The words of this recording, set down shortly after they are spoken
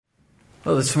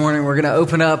Well, this morning we're going to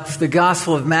open up the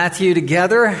Gospel of Matthew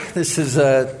together. This is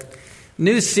a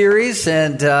new series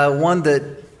and one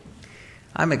that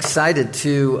I'm excited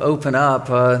to open up,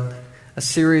 a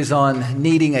series on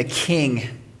needing a king.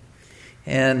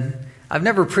 And I've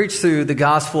never preached through the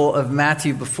Gospel of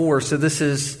Matthew before, so this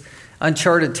is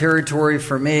uncharted territory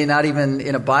for me, not even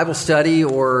in a Bible study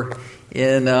or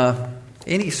in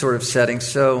any sort of setting.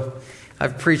 So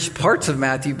I've preached parts of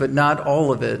Matthew, but not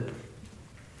all of it.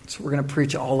 So we're going to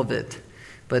preach all of it,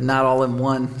 but not all in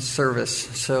one service.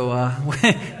 So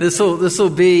this will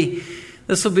be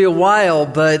a while,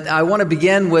 but I want to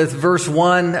begin with verse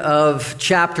 1 of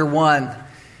chapter 1,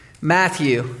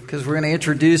 Matthew, because we're going to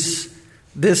introduce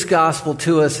this gospel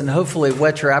to us and hopefully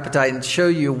whet your appetite and show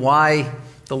you why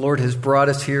the Lord has brought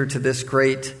us here to this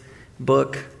great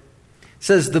book. It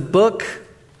says, the book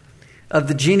of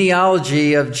the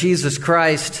genealogy of Jesus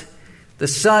Christ, the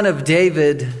son of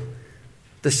David,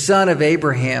 the son of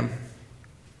Abraham.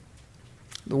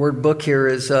 The word book here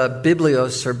is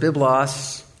biblios or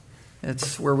biblos.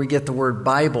 It's where we get the word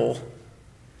Bible.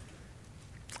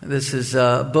 This is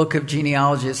a book of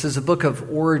genealogy. This is a book of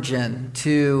origin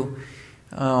to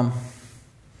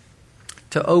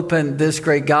open this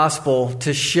great gospel,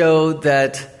 to show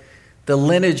that the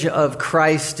lineage of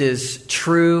Christ is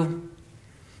true,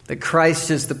 that Christ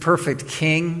is the perfect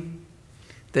king,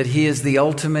 that he is the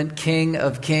ultimate King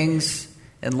of kings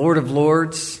and Lord of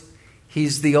lords.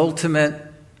 He's the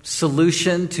ultimate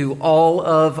solution to all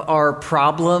of our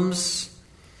problems.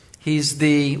 He's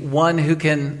the one who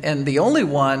can, and the only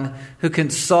one who can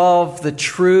solve the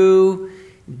true,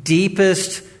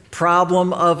 deepest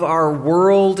problem of our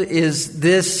world is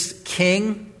this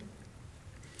king,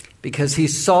 because he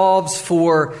solves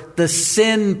for the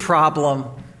sin problem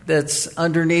that's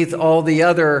underneath all the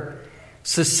other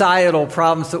societal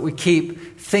problems that we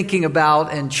keep thinking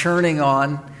about and churning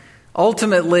on.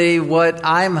 Ultimately, what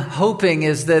I'm hoping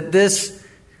is that this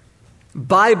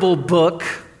Bible book,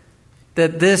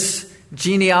 that this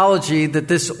genealogy, that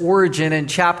this origin in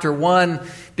chapter 1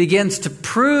 begins to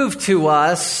prove to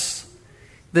us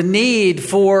the need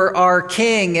for our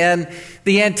king and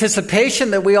the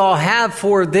anticipation that we all have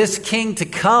for this king to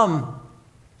come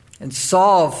and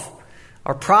solve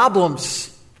our problems.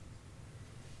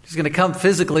 He's going to come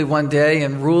physically one day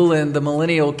and rule in the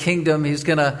millennial kingdom. He's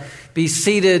going to be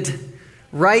seated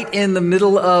right in the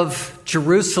middle of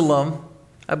Jerusalem.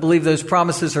 I believe those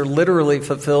promises are literally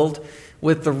fulfilled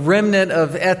with the remnant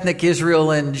of ethnic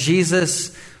Israel, and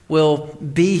Jesus will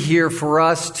be here for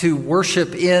us to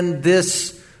worship in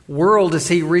this world as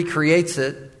he recreates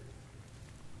it.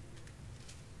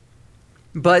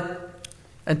 But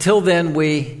until then,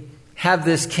 we have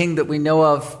this king that we know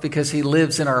of because he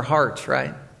lives in our hearts,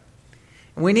 right?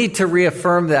 We need to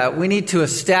reaffirm that. We need to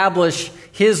establish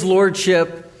his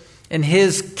lordship and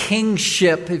his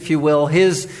kingship, if you will,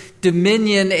 his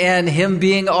dominion and him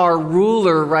being our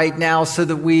ruler right now, so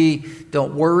that we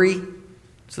don't worry,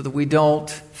 so that we don't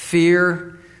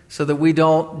fear, so that we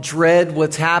don't dread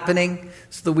what's happening,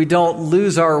 so that we don't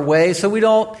lose our way, so we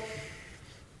don't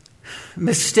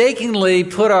mistakenly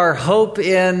put our hope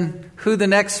in who the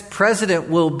next president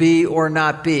will be or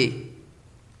not be.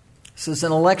 This is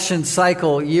an election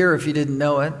cycle year, if you didn't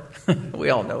know it. We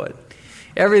all know it.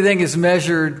 Everything is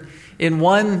measured in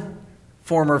one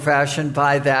form or fashion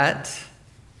by that.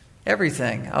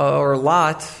 Everything, or a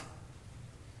lot.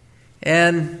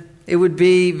 And it would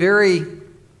be very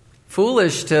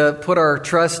foolish to put our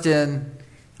trust in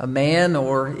a man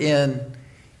or in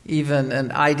even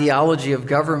an ideology of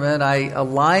government. I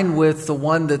align with the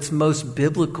one that's most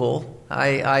biblical.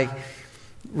 I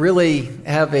really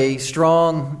have a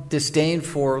strong disdain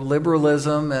for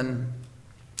liberalism and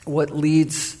what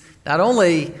leads not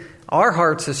only our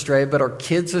hearts astray, but our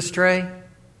kids astray.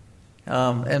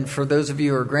 And for those of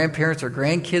you who are grandparents or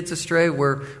grandkids astray,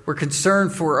 we're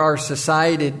concerned for our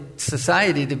society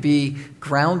to be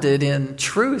grounded in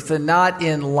truth and not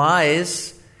in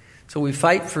lies. So we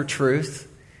fight for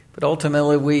truth, but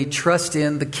ultimately we trust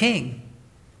in the king,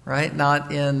 right?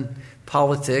 Not in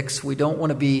politics. We don't want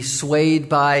to be swayed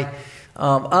by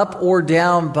up or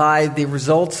down by the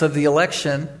results of the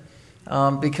election,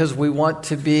 because we want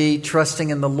to be trusting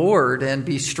in the Lord and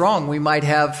be strong. We might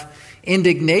have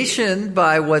indignation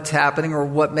by what's happening or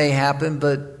what may happen,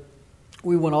 but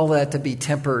we want all that to be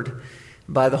tempered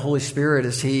by the Holy Spirit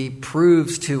as he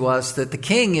proves to us that the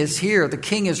king is here, the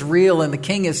king is real, and the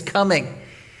king is coming.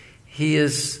 He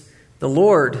is the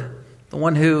Lord, the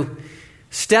one who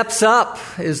steps up,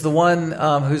 is the one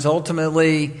who's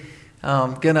ultimately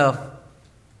going to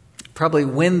probably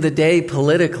win the day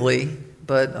politically,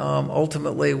 but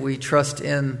ultimately we trust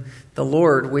in the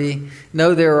Lord. We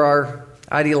know there are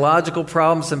ideological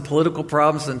problems and political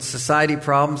problems and society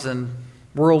problems and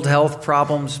world health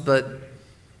problems, but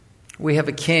we have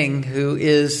a king who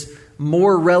is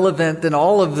more relevant than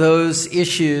all of those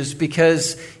issues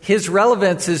because his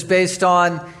relevance is based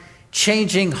on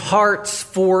changing hearts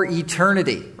for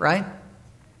eternity, right?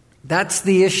 That's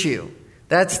the issue.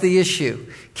 That's the issue.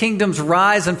 Kingdoms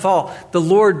rise and fall. The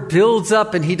Lord builds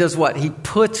up and he does what? He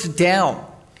puts down.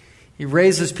 He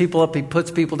raises people up, he puts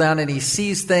people down, and he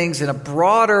sees things in a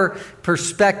broader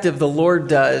perspective, the Lord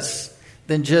does,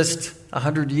 than just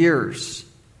 100 years.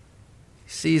 He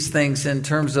sees things in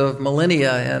terms of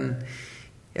millennia and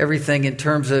everything in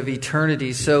terms of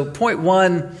eternity. So point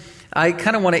one, I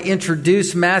kind of want to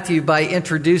introduce Matthew by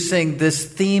introducing this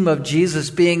theme of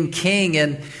Jesus being king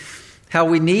and how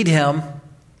we need him.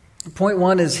 Point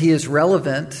one is he is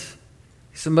relevant.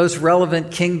 He's the most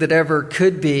relevant king that ever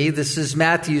could be. This is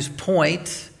Matthew's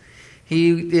point.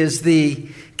 He is the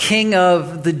king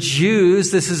of the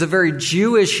Jews. This is a very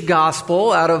Jewish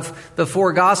gospel. Out of the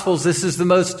four gospels, this is the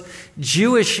most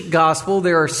Jewish gospel.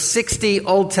 There are 60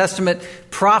 Old Testament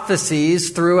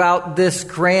prophecies throughout this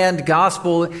grand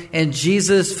gospel, and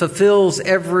Jesus fulfills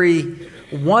every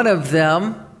one of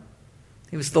them.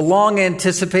 He was the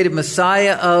long-anticipated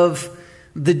Messiah of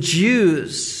the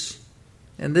Jews.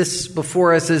 And this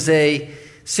before us is a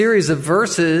series of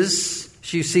verses,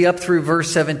 you see up through verse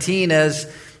 17,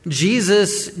 as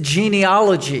Jesus'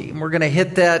 genealogy. And we're going to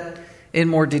hit that in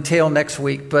more detail next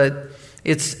week, but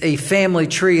it's a family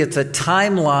tree. It's a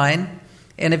timeline.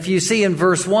 And if you see in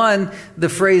verse 1, the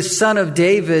phrase son of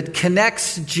David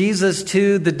connects Jesus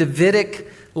to the Davidic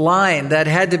line that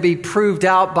had to be proved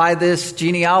out by this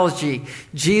genealogy.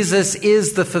 Jesus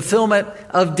is the fulfillment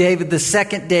of David, the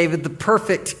second David, the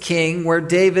perfect king, where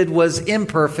David was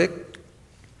imperfect.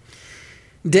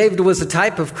 David was a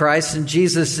type of Christ, and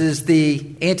Jesus is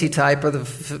the antitype or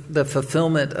the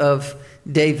fulfillment of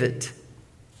David.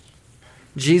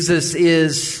 Jesus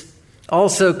is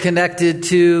also connected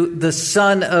to the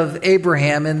son of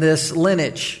Abraham in this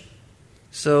lineage.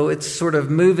 So it's sort of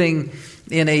moving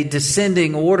in a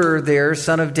descending order there,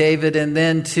 son of David, and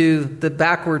then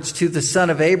backwards to the son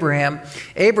of Abraham.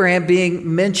 Abraham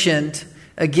being mentioned,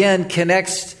 again,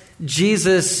 connects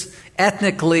Jesus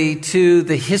ethnically to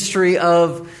the history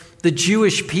of the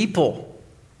Jewish people.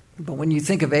 But when you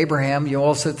think of Abraham, you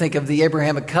also think of the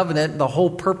Abrahamic covenant. The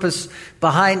whole purpose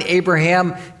behind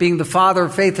Abraham being the father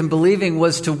of faith and believing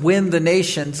was to win the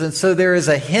nations. And so there is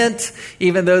a hint,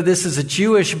 even though this is a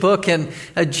Jewish book and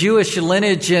a Jewish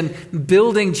lineage and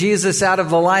building Jesus out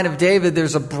of the line of David,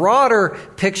 there's a broader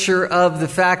picture of the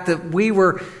fact that we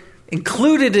were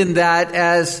included in that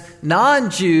as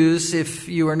non-Jews. If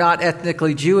you are not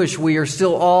ethnically Jewish, we are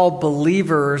still all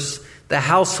believers, the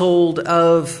household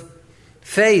of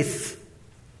faith.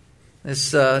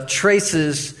 This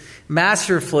traces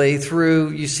masterfully through,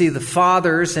 you see the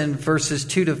fathers in verses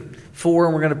 2 to 4,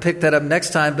 and we're going to pick that up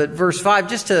next time. But verse 5,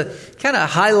 just to kind of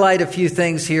highlight a few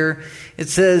things here, it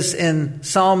says in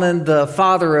Solomon, the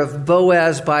father of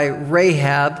Boaz by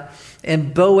Rahab,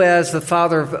 and Boaz, the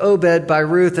father of Obed by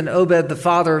Ruth, and Obed, the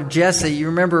father of Jesse. You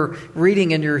remember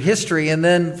reading in your history. And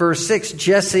then verse 6,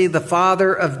 Jesse, the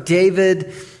father of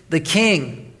David, the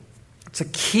king. It's a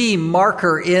key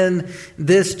marker in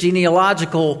this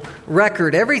genealogical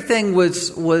record. Everything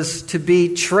was to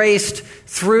be traced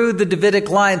through the Davidic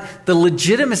line. The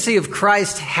legitimacy of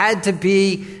Christ had to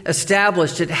be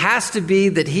established. It has to be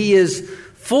that he is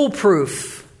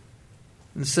foolproof.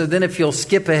 And so then if you'll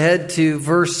skip ahead to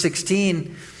verse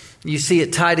 16, you see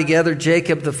it tied together.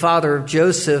 Jacob, the father of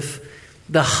Joseph,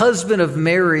 the husband of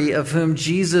Mary, of whom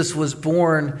Jesus was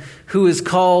born, who is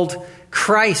called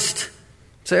Christ.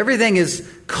 So everything is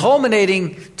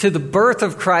culminating to the birth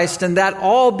of Christ, and that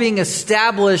all being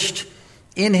established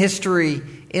in history,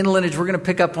 in lineage. We're going to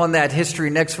pick up on that history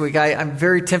next week. I'm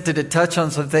very tempted to touch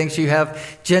on some things. You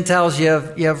have Gentiles, you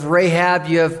have Rahab,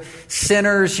 you have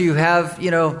sinners, you have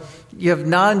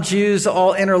non-Jews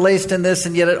all interlaced in this,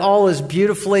 and yet it all is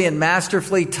beautifully and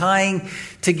masterfully tying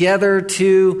together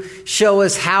to show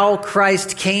us how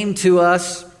Christ came to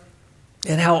us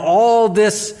and how all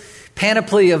this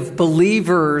panoply of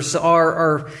believers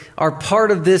are part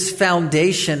of this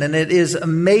foundation. And it is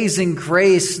amazing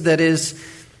grace that is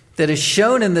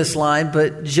shown in this line.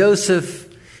 But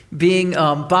Joseph being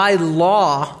by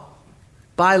law,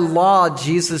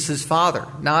 Jesus' father,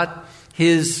 not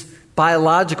his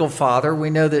biological father.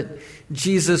 We know that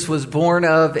Jesus was born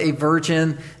of a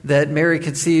virgin, that Mary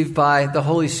conceived by the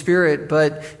Holy Spirit.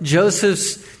 But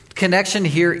Joseph's connection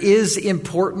here is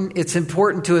important. It's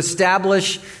important to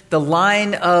establish the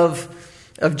line of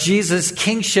of Jesus'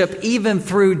 kingship even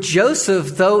through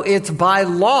Joseph, though it's by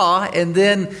law. And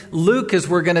then Luke, as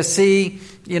we're going to see,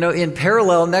 in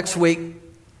parallel next week,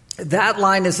 that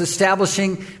line is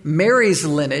establishing Mary's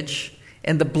lineage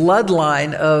and the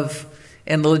bloodline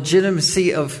and the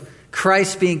legitimacy of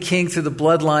Christ being king through the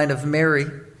bloodline of Mary.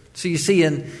 So you see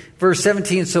in verse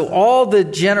 17, so all the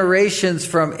generations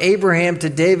from Abraham to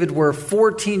David were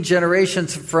 14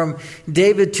 generations, from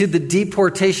David to the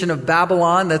deportation of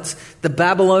Babylon. That's the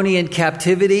Babylonian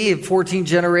captivity of 14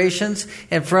 generations.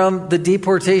 And from the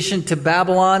deportation to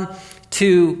Babylon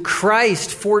to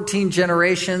Christ, 14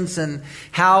 generations. And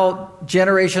how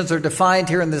generations are defined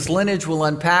here in this lineage we'll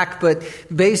unpack. But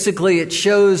basically it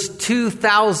shows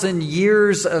 2,000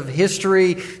 years of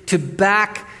history to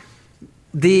back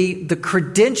the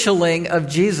credentialing of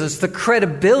Jesus, the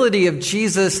credibility of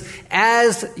Jesus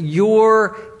as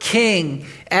your king,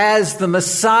 as the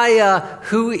Messiah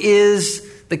who is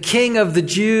the King of the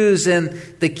Jews and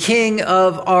the King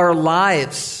of our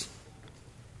lives.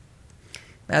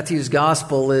 Matthew's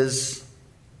Gospel is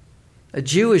a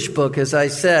Jewish book, as I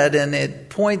said, and it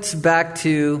points back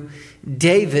to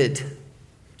David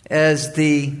as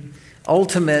the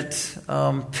ultimate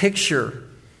picture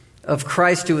of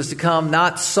Christ who was to come,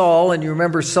 not Saul. And you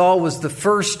remember Saul was the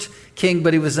first king,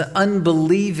 but he was an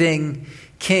unbelieving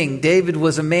king. David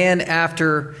was a man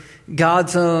after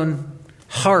God's own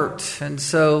heart. And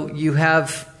so you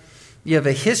have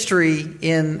a history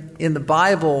in the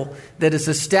Bible that is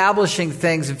establishing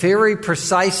things very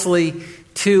precisely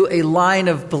to a line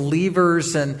of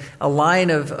believers and a line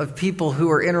of people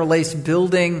who are interlaced,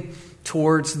 building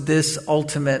towards this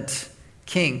ultimate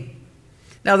king.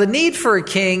 Now, the need for a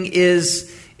king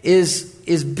is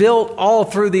built all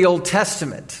through the Old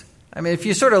Testament. I mean, if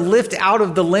you sort of lift out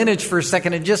of the lineage for a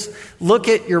second and just look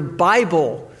at your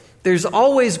Bible, there's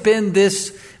always been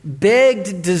this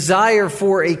begged desire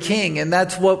for a king. And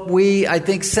that's what we, I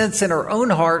think, sense in our own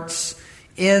hearts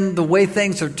in the way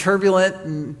things are turbulent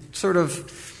and sort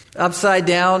of upside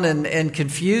down and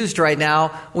confused right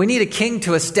now. We need a king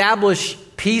to establish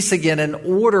peace again and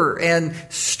order and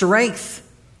strength.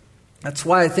 That's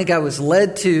why I think I was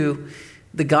led to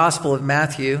the Gospel of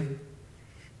Matthew.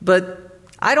 But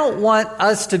I don't want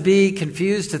us to be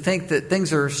confused to think that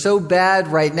things are so bad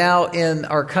right now in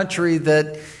our country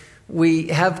that we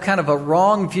have kind of a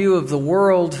wrong view of the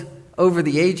world over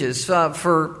the ages.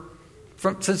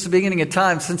 Since the beginning of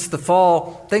time, since the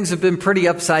fall, things have been pretty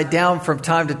upside down from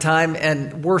time to time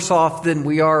and worse off than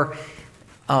we are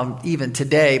even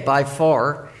today by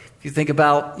far. If you think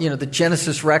about, the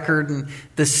Genesis record and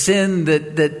the sin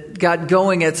that got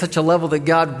going at such a level that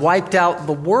God wiped out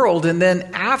the world. And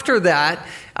then after that,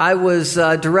 I was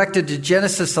directed to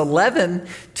Genesis 11,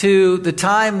 to the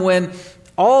time when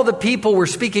all the people were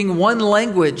speaking one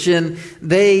language, and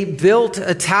they built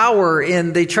a tower,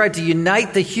 and they tried to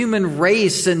unite the human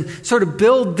race and sort of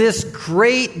build this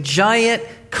great giant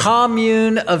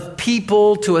commune of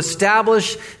people to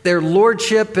establish their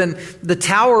lordship. And the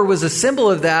tower was a symbol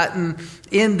of that. And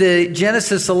in the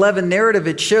Genesis 11 narrative,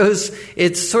 it shows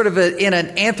it's sort of in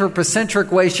an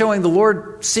anthropocentric way, showing the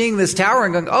Lord seeing this tower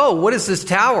and going, oh, what is this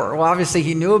tower? Well, obviously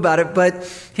he knew about it, but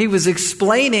he was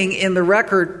explaining in the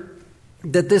record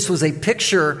that this was a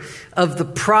picture of the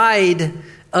pride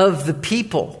of the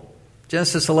people.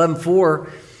 Genesis 11:4.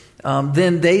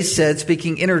 Then they said,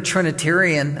 speaking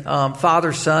intertrinitarian,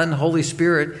 Father, Son, Holy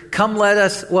Spirit, come let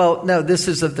us, well, no, this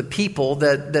is of the people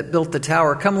that built the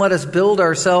tower. Come let us build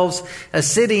ourselves a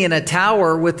city and a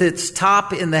tower with its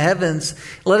top in the heavens.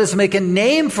 Let us make a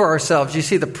name for ourselves. You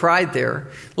see the pride there.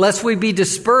 Lest we be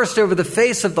dispersed over the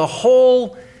face of the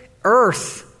whole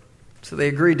earth. So they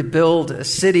agreed to build a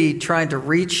city trying to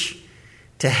reach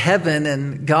to heaven,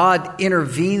 and God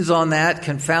intervenes on that,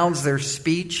 confounds their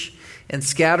speech, and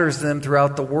scatters them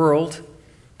throughout the world.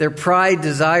 Their pride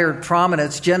desired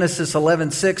prominence. Genesis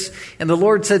 11:6. And the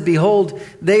Lord said, behold,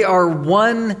 they are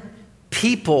one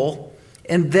people,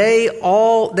 and they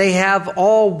have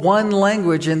all one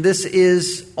language, and this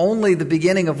is only the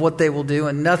beginning of what they will do,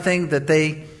 and nothing that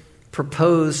they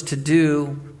propose to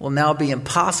do will now be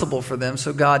impossible for them.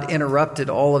 So God interrupted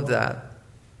all of that.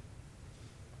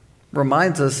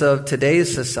 Reminds us of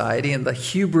today's society and the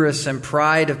hubris and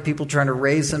pride of people trying to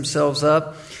raise themselves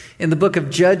up. In the book of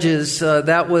Judges,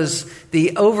 that was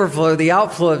the overflow, the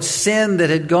outflow of sin that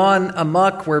had gone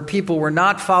amok, where people were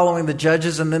not following the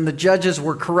judges, and then the judges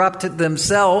were corrupted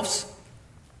themselves.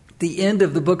 The end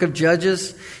of the book of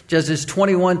Judges, Judges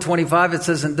 21:25, it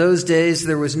says, in those days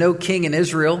there was no king in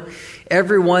Israel.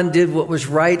 Everyone did what was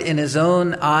right in his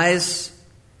own eyes.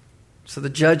 So the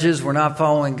judges were not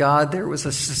following God. There was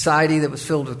a society that was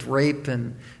filled with rape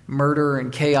and murder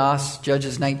and chaos.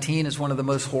 Judges 19 is one of the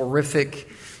most horrific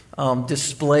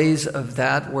displays of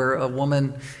that, where a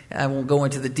woman, I won't go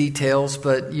into the details,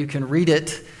 but you can read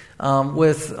it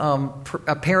with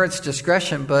a parent's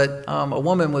discretion, but a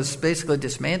woman was basically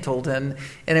dismantled, and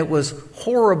it was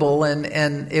horrible,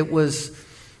 and it was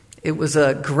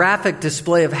a graphic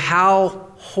display of how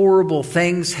horrible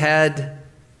things had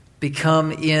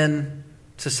become in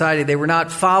society. They were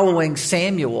not following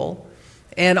Samuel.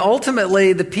 And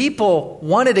ultimately, the people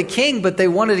wanted a king, but they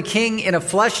wanted a king in a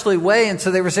fleshly way. And so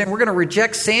they were saying, we're going to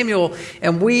reject Samuel,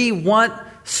 and we want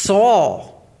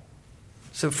Saul.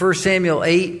 So 1 Samuel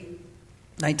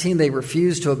 8:19, they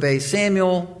refused to obey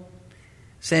Samuel.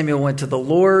 Samuel went to the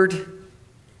Lord.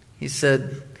 He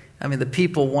said, the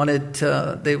people wanted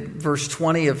to, verse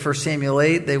 20 of 1 Samuel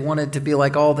 8, they wanted to be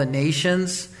like all the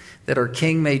nations, that our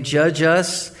king may judge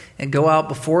us and go out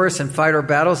before us and fight our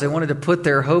battles. They wanted to put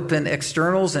their hope in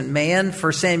externals and man.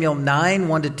 1 Samuel 9,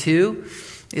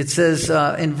 1-2. It says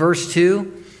in verse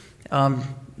 2,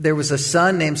 there was a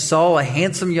son named Saul, a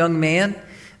handsome young man,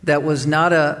 that was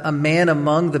not a man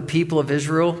among the people of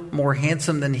Israel, more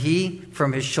handsome than he.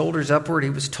 From his shoulders upward, he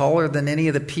was taller than any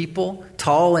of the people,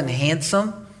 tall and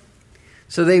handsome.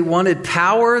 So they wanted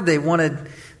power. They wanted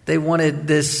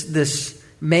this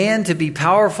man to be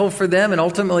powerful for them. And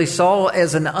ultimately Saul,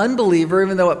 as an unbeliever,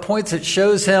 even though at points it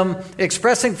shows him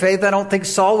expressing faith, I don't think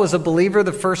Saul was a believer,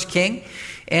 the first king.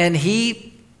 And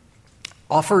he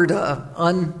offered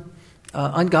an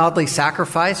ungodly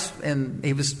sacrifice, and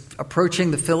he was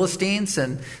approaching the Philistines.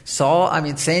 And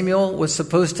Samuel was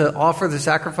supposed to offer the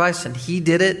sacrifice, and he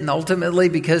did it. And ultimately,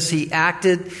 because he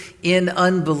acted in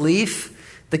unbelief,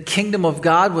 the kingdom of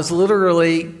God was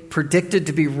literally predicted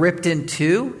to be ripped in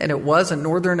two, and it was a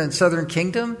northern and southern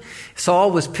kingdom.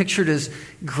 Saul was pictured as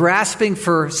grasping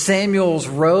for Samuel's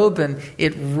robe and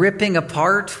it ripping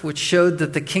apart, which showed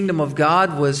that the kingdom of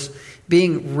God was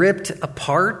being ripped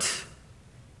apart.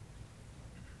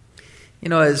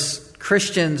 As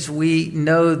Christians, we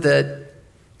know that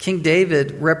King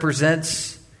David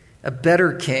represents a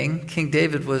better king. King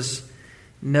David was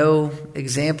no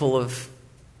example of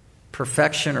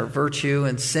perfection or virtue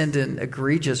and sinned in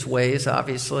egregious ways,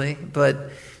 obviously.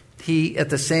 But he, at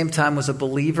the same time, was a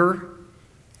believer,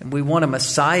 and we want a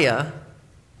Messiah.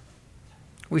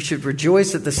 We should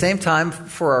rejoice at the same time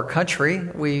for our country.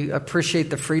 We appreciate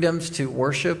the freedoms to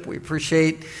worship. We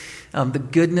appreciate the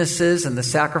goodnesses and the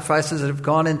sacrifices that have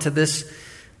gone into this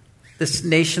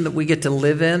nation that we get to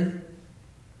live in.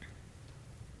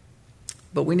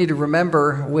 But we need to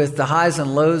remember, with the highs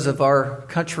and lows of our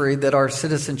country, that our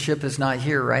citizenship is not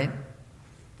here, right?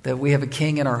 That we have a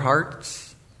king in our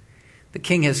hearts. The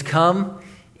king has come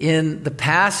in the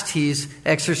past. He's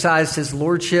exercised his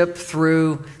lordship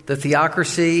through the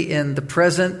theocracy in the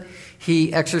present.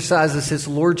 He exercises his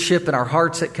lordship in our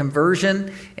hearts at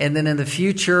conversion. And then in the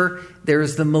future,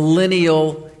 there's the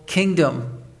millennial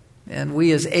kingdom. And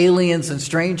we as aliens and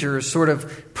strangers sort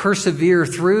of persevere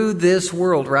through this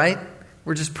world, right?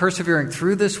 We're just persevering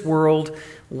through this world,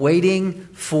 waiting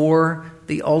for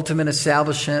the ultimate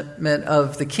establishment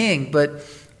of the king. But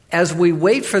as we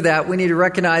wait for that, we need to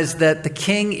recognize that the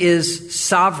king is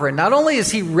sovereign. Not only is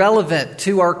he relevant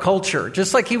to our culture,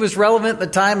 just like he was relevant at the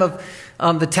time of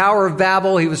the Tower of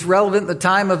Babel, he was relevant at the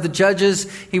time of the judges,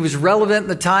 he was relevant at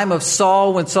the time of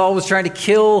Saul, when Saul was trying to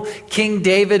kill King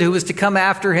David, who was to come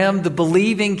after him, the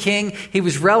believing king. He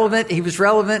was relevant. He's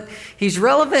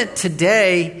relevant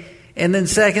today. And then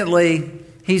secondly,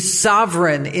 he's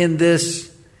sovereign in this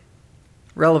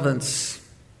relevance.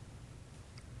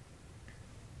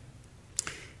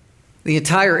 The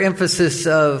entire emphasis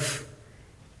of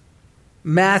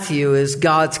Matthew is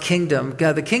God's kingdom.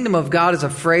 The kingdom of God is a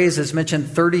phrase that's mentioned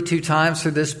 32 times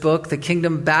through this book. The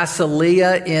kingdom,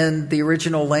 basileia in the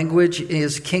original language,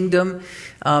 is kingdom.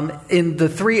 In the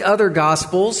three other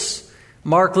Gospels,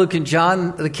 Mark, Luke, and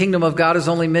John, the kingdom of God is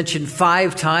only mentioned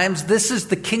 5 times. This is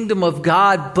the kingdom of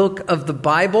God book of the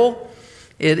Bible.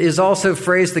 It is also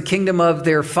phrased, the kingdom of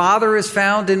their father is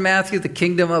found in Matthew, the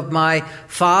kingdom of my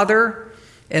father.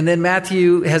 And then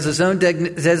Matthew has his own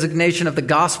designation of the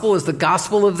gospel as the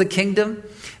gospel of the kingdom.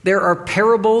 There are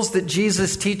parables that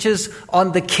Jesus teaches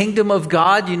on the kingdom of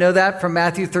God. You know that from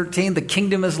Matthew 13. The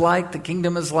kingdom is like, the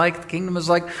kingdom is like, the kingdom is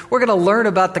like. We're going to learn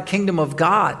about the kingdom of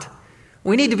God.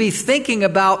 We need to be thinking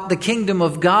about the kingdom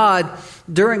of God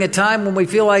during a time when we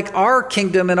feel like our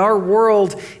kingdom and our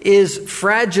world is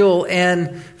fragile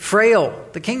and frail.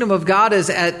 The kingdom of God is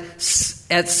at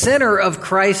center of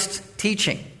Christ's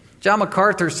teaching. John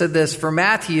MacArthur said this, for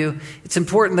Matthew, it's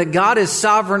important that God is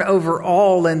sovereign over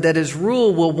all and that his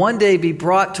rule will one day be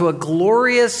brought to a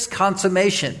glorious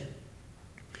consummation.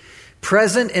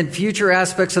 Present and future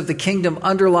aspects of the kingdom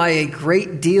underlie a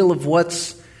great deal of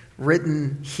what's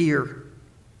written here.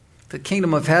 The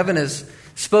kingdom of heaven is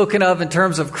spoken of in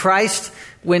terms of Christ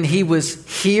when he was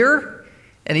here.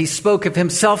 And he spoke of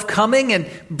himself coming and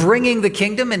bringing the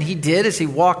kingdom, and he did as he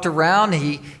walked around.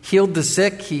 He healed the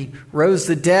sick, he rose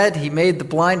the dead, he made the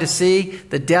blind to see,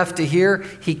 the deaf to hear,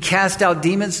 he cast out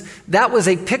demons. That was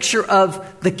a picture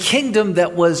of the kingdom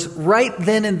that was right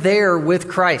then and there with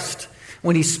Christ.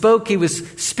 When he spoke, he was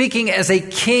speaking as a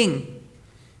king.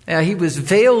 He was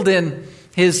veiled in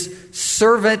his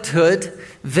servanthood,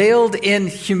 veiled in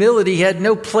humility. He had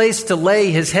no place to lay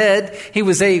his head. He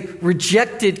was a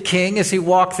rejected king as he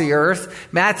walked the earth.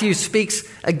 Matthew speaks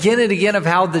again and again of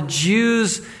how the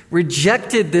Jews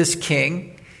rejected this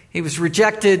king. He was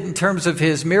rejected in terms of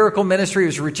his miracle ministry. He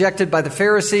was rejected by the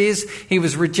Pharisees. He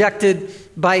was rejected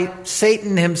by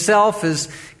Satan himself as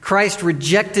Christ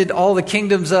rejected all the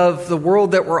kingdoms of the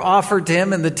world that were offered to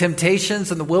him in the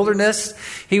temptations in the wilderness.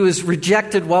 He was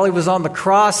rejected while he was on the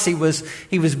cross. He was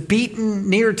beaten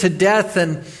near to death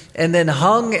and then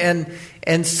hung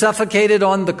and suffocated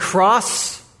on the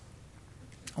cross.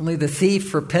 Only the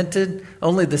thief repented.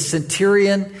 Only the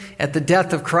centurion at the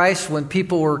death of Christ, when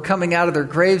people were coming out of their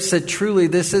graves, said, truly,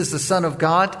 this is the Son of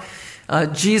God.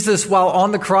 Jesus, while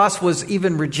on the cross, was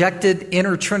even rejected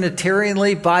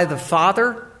intertrinitarianly by the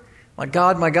Father. My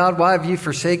God, why have you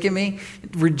forsaken me?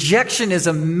 Rejection is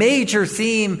a major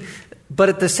theme, but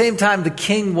at the same time, the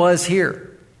king was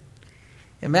here.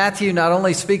 And Matthew not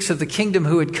only speaks of the kingdom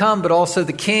who had come, but also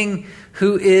the king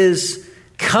who is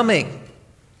coming.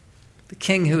 The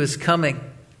king who is coming,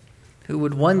 who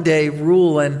would one day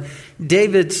rule. And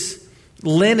David's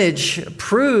lineage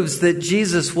proves that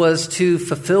Jesus was to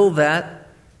fulfill that.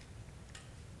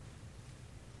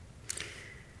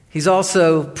 He's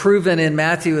also proven in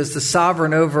Matthew as the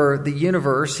sovereign over the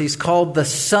universe. He's called the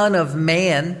Son of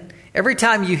Man. Every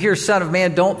time you hear Son of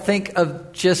Man, don't think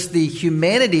of just the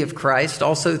humanity of Christ.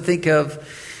 Also think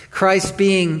of Christ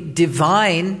being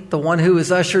divine, the one who is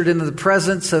ushered into the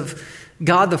presence of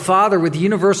God the Father with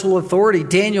universal authority.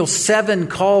 Daniel 7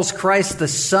 calls Christ the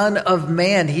Son of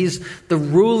Man. He's the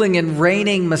ruling and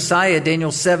reigning Messiah.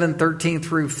 Daniel 7:13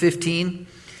 through 15.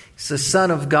 He's the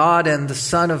Son of God and the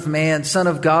Son of Man. Son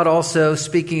of God also,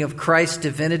 speaking of Christ's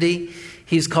divinity,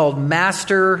 he's called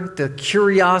Master, the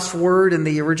kurios word in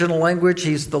the original language.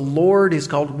 He's the Lord. He's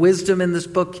called Wisdom in this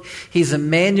book. He's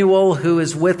Emmanuel, who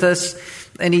is with us.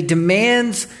 And he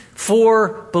demands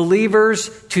for believers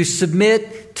to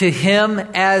submit to him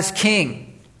as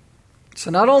king.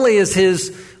 So not only is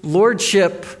his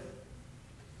lordship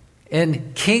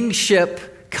and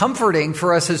kingship comforting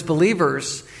for us as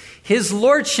believers, his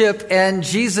lordship and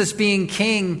Jesus being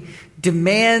king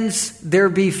demands there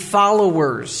be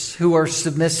followers who are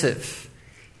submissive.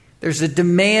 There's a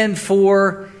demand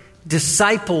for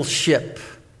discipleship.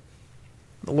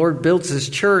 The Lord builds his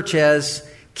church as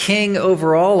king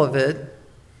over all of it.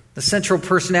 The central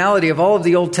personality of all of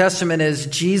the Old Testament is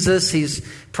Jesus. He's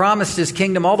promised his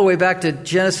kingdom all the way back to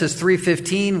Genesis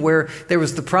 3:15, where there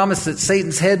was the promise that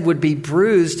Satan's head would be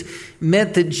bruised,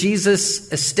 meant that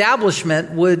Jesus'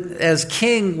 establishment would, as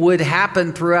king, would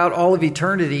happen throughout all of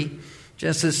eternity.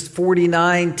 Genesis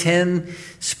 49:10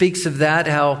 speaks of that,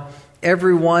 how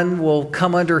everyone will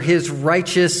come under his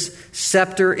righteous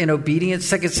scepter in obedience.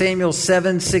 2 Samuel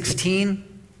 7:16.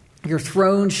 Your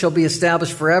throne shall be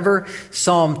established forever.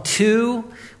 Psalm 2,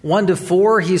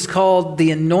 1-4. He's called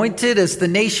the anointed as the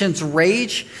nations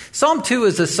rage. Psalm 2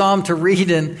 is a psalm to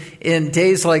read in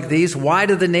days like these. Why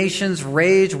do the nations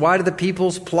rage? Why do the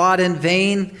peoples plot in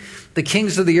vain? The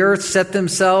kings of the earth set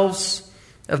themselves,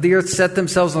 and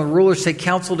the rulers take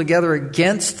counsel together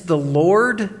against the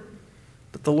Lord.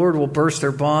 But the Lord will burst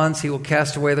their bonds. He will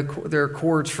cast away their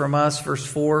cords from us. Verse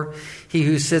 4, he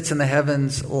who sits in the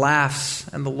heavens laughs,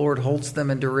 and the Lord holds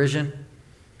them in derision.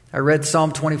 I read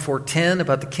Psalm 24:10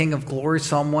 about the King of glory.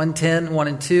 Psalm 110, 1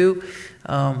 and 2.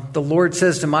 The Lord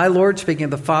says to my Lord, speaking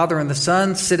of the Father and the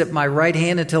Son, sit at my right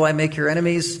hand until I make your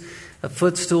enemies a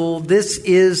footstool. This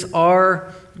is our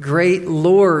great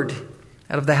Lord.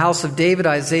 Out of the house of David,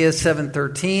 Isaiah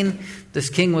 7:13. This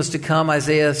king was to come,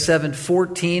 Isaiah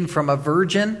 7:14, from a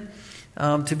virgin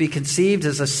to be conceived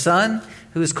as a son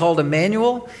who is called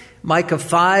Emmanuel. Micah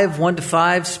 5,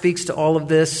 1-5 speaks to all of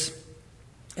this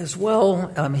as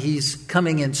well. He's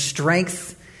coming in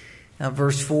strength.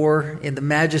 Verse 4, in the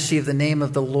majesty of the name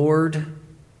of the Lord.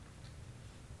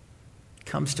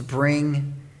 Comes to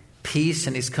bring peace,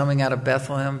 and he's coming out of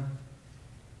Bethlehem.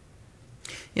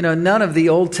 None of the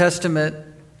Old Testament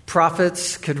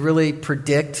prophets could really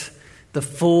predict the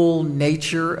full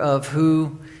nature of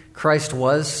who Christ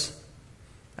was.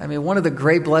 One of the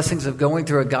great blessings of going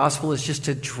through a gospel is just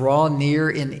to draw near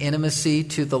in intimacy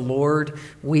to the Lord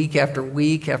week after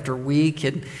week after week,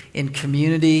 and in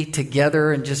community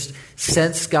together, and just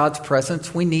sense God's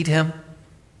presence. We need Him.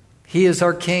 He is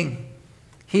our King.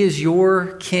 He is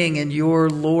your King and your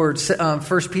Lord.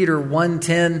 1 Peter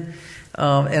 1:10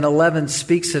 and 11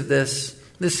 speaks of this.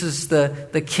 This is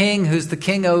the King who's the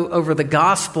King over the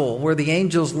gospel, where the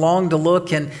angels long to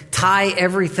look and tie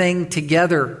everything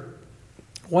together.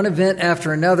 One event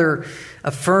after another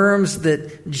affirms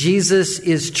that Jesus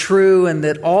is true and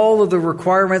that all of the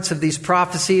requirements of these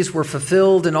prophecies were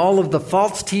fulfilled, and all of the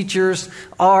false teachers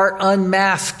are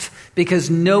unmasked, because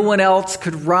no one else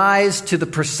could rise to the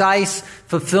precise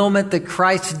fulfillment that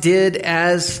Christ did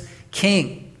as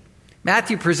King.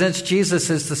 Matthew presents Jesus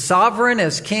as the sovereign,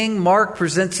 as King. Mark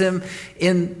presents him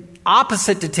in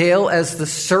opposite detail as the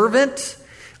servant.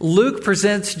 Luke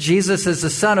presents Jesus as the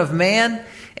Son of Man.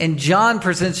 And John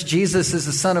presents Jesus as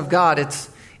the Son of God. It's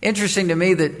interesting to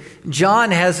me that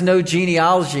John has no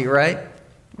genealogy, right?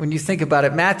 When you think about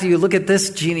it. Matthew, look at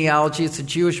this genealogy. It's a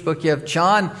Jewish book. You have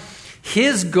John.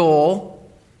 His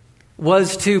goal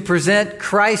was to present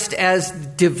Christ as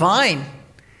divine.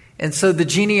 And so the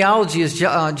genealogy is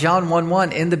John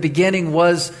 1:1. In the beginning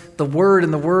was the Word,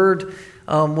 and the Word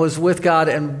was with God,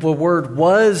 and the Word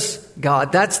was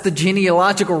God. That's the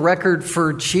genealogical record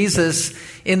for Jesus.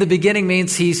 In the beginning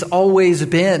means He's always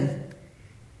been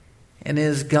and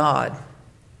is God.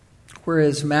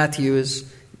 Whereas Matthew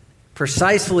is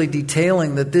precisely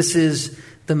detailing that this is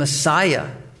the Messiah.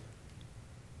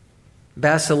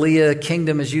 Basileia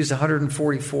kingdom is used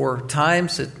 144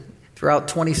 times throughout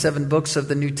 27 books of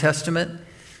the New Testament.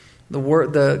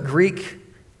 The Greek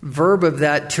verb of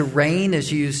that, to reign,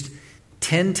 is used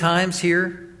 10 times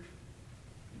here.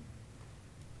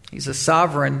 He's a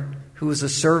sovereign who is a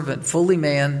servant, fully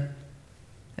man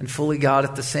and fully God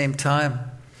at the same time.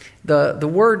 The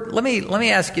word, let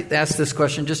me ask this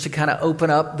question just to kind of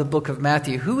open up the book of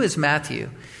Matthew. Who is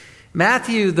Matthew?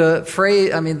 Matthew,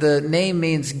 the name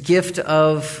means gift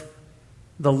of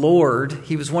the Lord.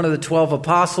 He was one of the 12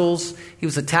 apostles. He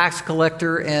was a tax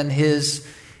collector, and his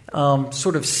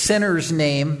sort of sinner's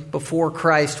name before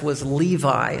Christ was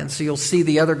Levi. And so you'll see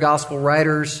the other gospel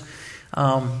writers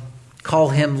call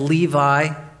him Levi,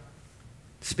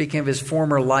 speaking of his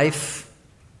former life.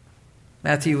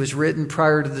 Matthew was written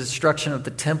prior to the destruction of the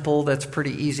temple. That's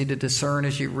pretty easy to discern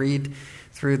as you read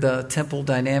through the temple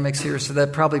dynamics here. So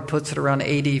that probably puts it around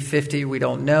AD 50. We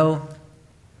don't know.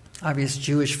 Obvious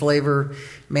Jewish flavor,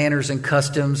 manners and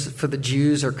customs for the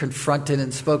Jews are confronted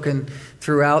and spoken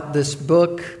throughout this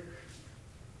book.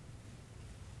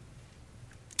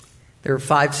 There are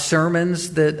 5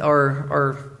 sermons that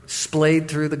are splayed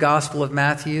through the Gospel of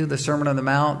Matthew. The Sermon on the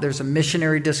Mount. There's a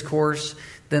missionary discourse.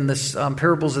 Then the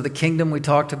parables of the kingdom we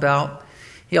talked about.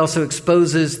 He also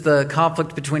exposes the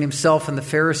conflict between himself and the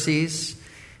Pharisees.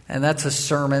 And that's a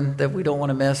sermon that we don't want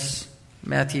to miss.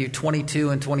 Matthew 22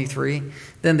 and 23.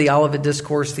 Then the Olivet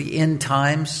Discourse, the end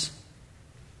times.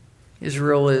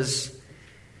 Israel is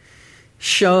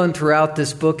shown throughout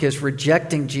this book as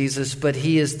rejecting Jesus, but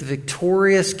he is the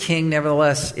victorious king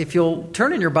nevertheless. If you'll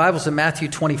turn in your Bibles to Matthew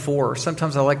 24.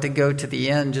 Sometimes I like to go to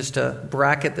the end just to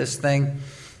bracket this thing.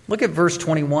 Look at verse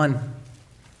 21.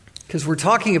 Because we're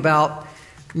talking about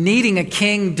needing a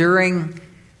king during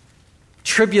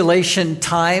tribulation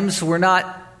times. We're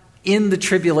not in the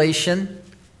tribulation.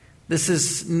 This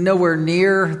is nowhere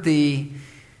near the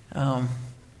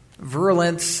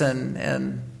virulence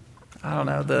and I don't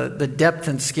know, the depth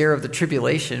and scare of the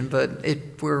tribulation, but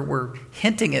we're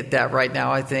hinting at that right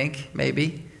now, I think,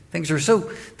 maybe. Things are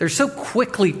they're so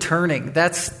quickly turning.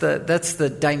 That's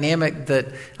the dynamic that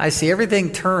I see.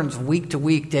 Everything turns week to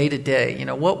week, day to day.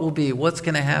 What will be, what's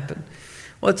going to happen?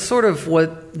 Well, it's sort of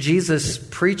what Jesus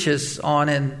preaches on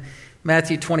in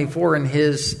Matthew 24 in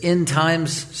his end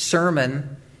times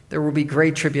sermon. There will be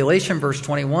great tribulation, verse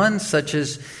 21, such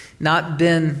as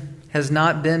has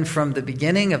not been from the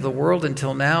beginning of the world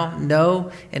until now,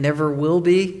 no, and never will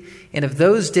be. And if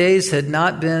those days had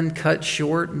not been cut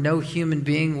short, no human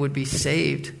being would be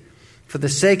saved. For the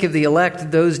sake of the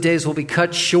elect, those days will be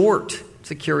cut short.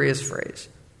 It's a curious phrase.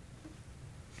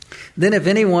 Then if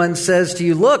anyone says to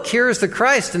you, look, here is the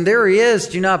Christ, and there he is,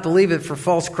 do not believe it, for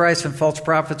false Christs and false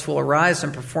prophets will arise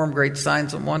and perform great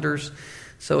signs and wonders,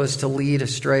 so as to lead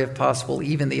astray, if possible,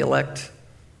 even the elect.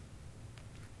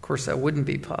 Of course, that wouldn't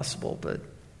be possible, but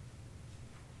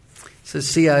it says,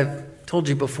 see, I've told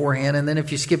you beforehand. And then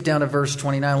if you skip down to verse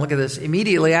 29, look at this.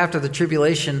 Immediately after the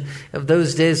tribulation of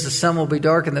those days, the sun will be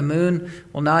dark and the moon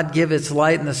will not give its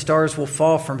light and the stars will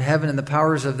fall from heaven and the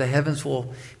powers of the heavens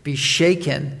will be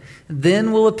shaken.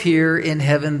 Then will appear in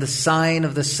heaven the sign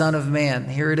of the Son of Man.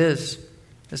 Here it is.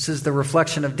 This is the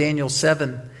reflection of Daniel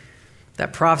 7.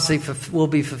 That prophecy will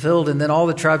be fulfilled, and then all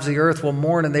the tribes of the earth will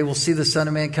mourn, and they will see the Son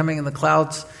of Man coming in the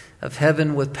clouds of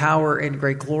heaven with power and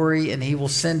great glory, and he will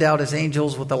send out his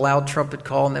angels with a loud trumpet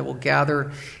call, and they will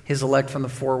gather his elect from the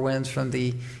four winds, from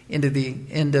the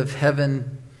end of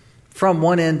heaven, from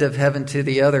one end of heaven to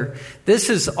the other. This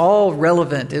is all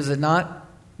relevant, is it not?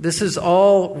 This is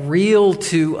all real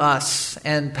to us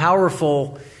and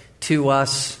powerful to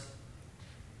us.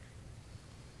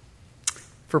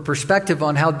 For perspective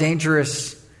on how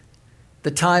dangerous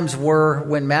the times were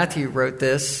when Matthew wrote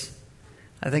this,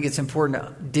 I think it's important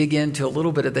to dig into a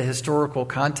little bit of the historical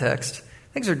context.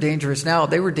 Things are dangerous now.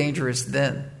 They were dangerous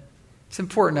then. It's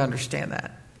important to understand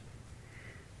that.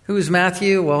 Who was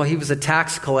Matthew? Well, he was a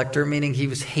tax collector, meaning he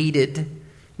was hated.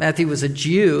 Matthew was a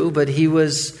Jew, but he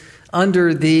was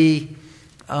under the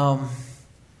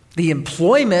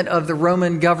employment of the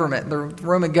Roman government. The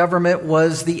Roman government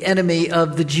was the enemy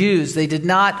of the Jews. They did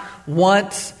not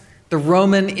want the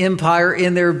Roman Empire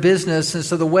in their business. And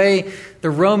so the way the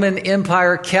Roman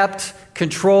Empire kept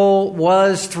control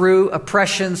was through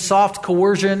oppression, soft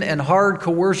coercion, and hard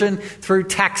coercion through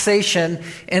taxation.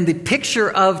 And the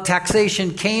picture of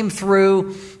taxation came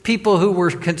through people who were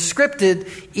conscripted,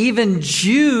 even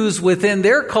Jews within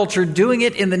their culture, doing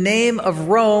it in the name of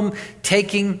Rome,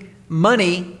 taking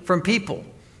money from people.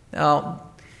 Now,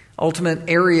 ultimate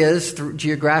areas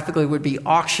geographically would be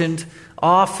auctioned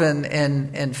off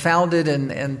and founded,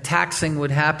 and taxing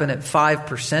would happen at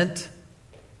 5%.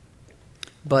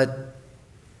 But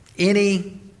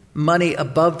any money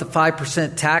above the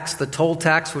 5% tax, the toll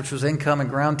tax, which was income and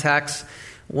ground tax,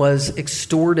 was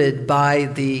extorted by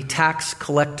the tax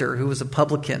collector, who was a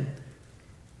publican,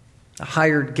 a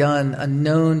hired gun, a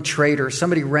known traitor,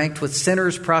 somebody ranked with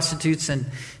sinners, prostitutes, and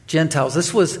Gentiles.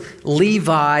 This was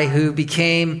Levi, who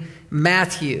became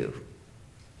Matthew.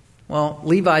 Well,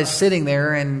 Levi's sitting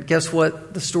there, and guess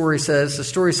what the story says? The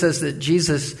story says that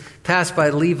Jesus passed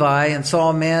by Levi and saw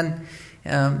a man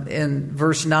in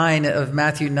verse 9 of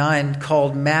Matthew 9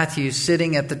 called Matthew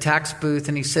sitting at the tax booth,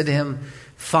 and he said to him,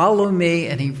 "Follow me,"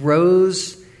 and he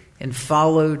rose and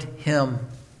followed him.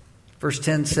 Verse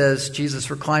 10 says, Jesus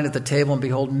reclined at the table, and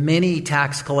behold, many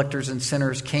tax collectors and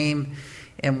sinners came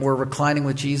and were reclining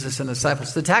with Jesus and the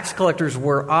disciples. The tax collectors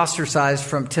were ostracized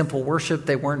from temple worship.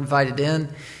 They weren't invited in.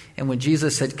 And when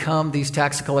Jesus had come, these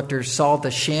tax collectors saw the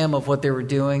sham of what they were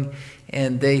doing,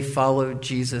 and they followed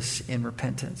Jesus in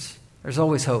repentance. There's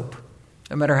always hope.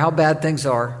 No matter how bad things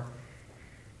are,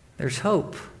 there's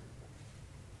hope.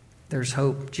 There's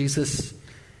hope. Jesus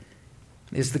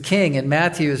is the king, and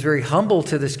Matthew is very humble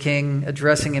to this king,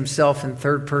 addressing himself in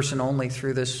third person only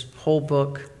through this whole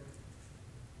book,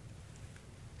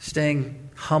 staying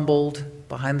humbled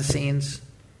behind the scenes.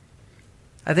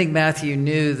 I think Matthew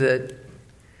knew that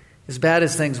as bad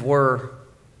as things were,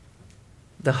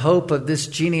 the hope of this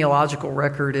genealogical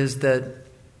record is that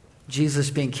Jesus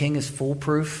being king is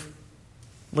foolproof,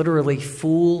 literally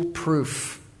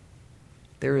foolproof.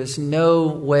 There is no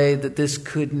way that this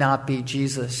could not be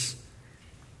Jesus.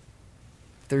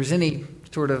 If there's any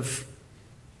sort of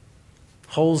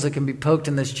holes that can be poked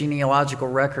in this genealogical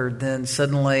record, then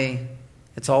suddenly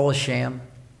it's all a sham.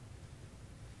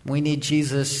 We need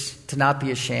Jesus to not be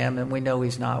a sham, and we know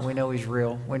he's not. We know he's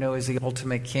real. We know he's the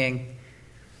ultimate king.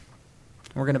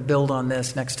 We're going to build on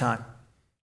this next time.